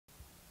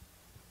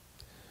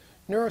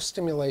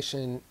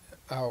Neurostimulation,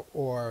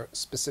 or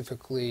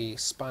specifically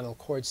spinal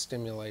cord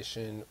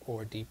stimulation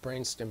or deep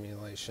brain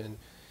stimulation,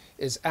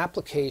 is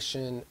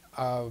application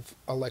of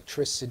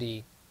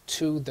electricity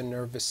to the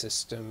nervous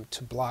system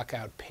to block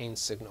out pain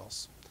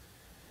signals.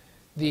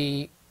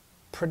 The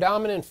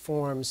predominant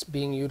forms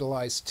being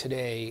utilized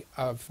today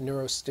of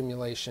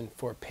neurostimulation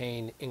for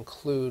pain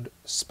include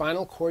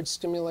spinal cord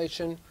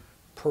stimulation,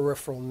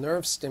 peripheral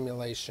nerve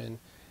stimulation,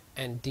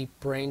 and deep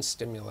brain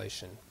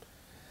stimulation.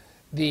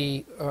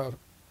 The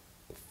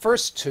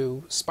first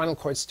two, spinal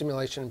cord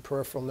stimulation and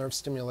peripheral nerve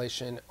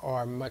stimulation,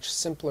 are much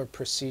simpler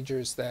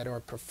procedures that are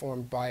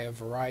performed by a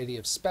variety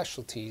of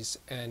specialties,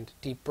 and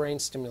deep brain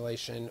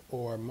stimulation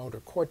or motor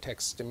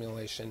cortex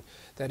stimulation,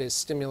 that is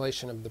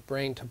stimulation of the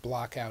brain to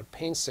block out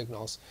pain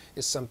signals,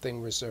 is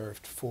something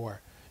reserved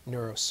for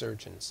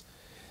neurosurgeons.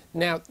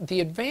 Now,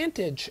 the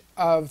advantage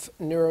of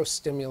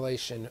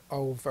neurostimulation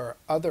over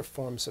other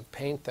forms of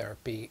pain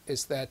therapy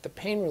is that the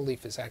pain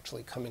relief is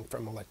actually coming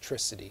from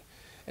electricity.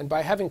 And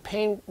by having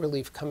pain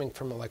relief coming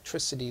from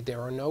electricity,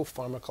 there are no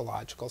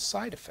pharmacological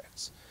side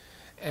effects.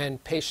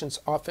 And patients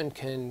often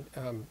can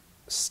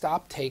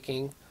stop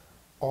taking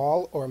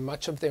all or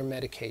much of their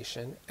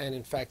medication, and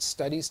in fact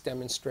studies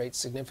demonstrate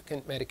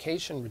significant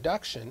medication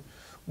reduction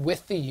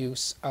with the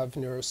use of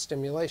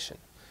neurostimulation.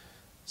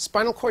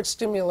 Spinal cord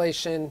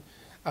stimulation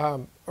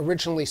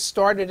originally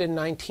started in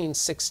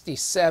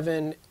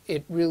 1967.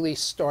 It really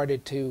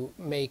started to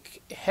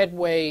make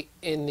headway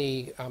in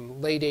the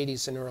late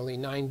 80s and early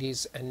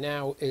 90s, and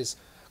now is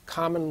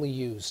commonly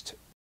used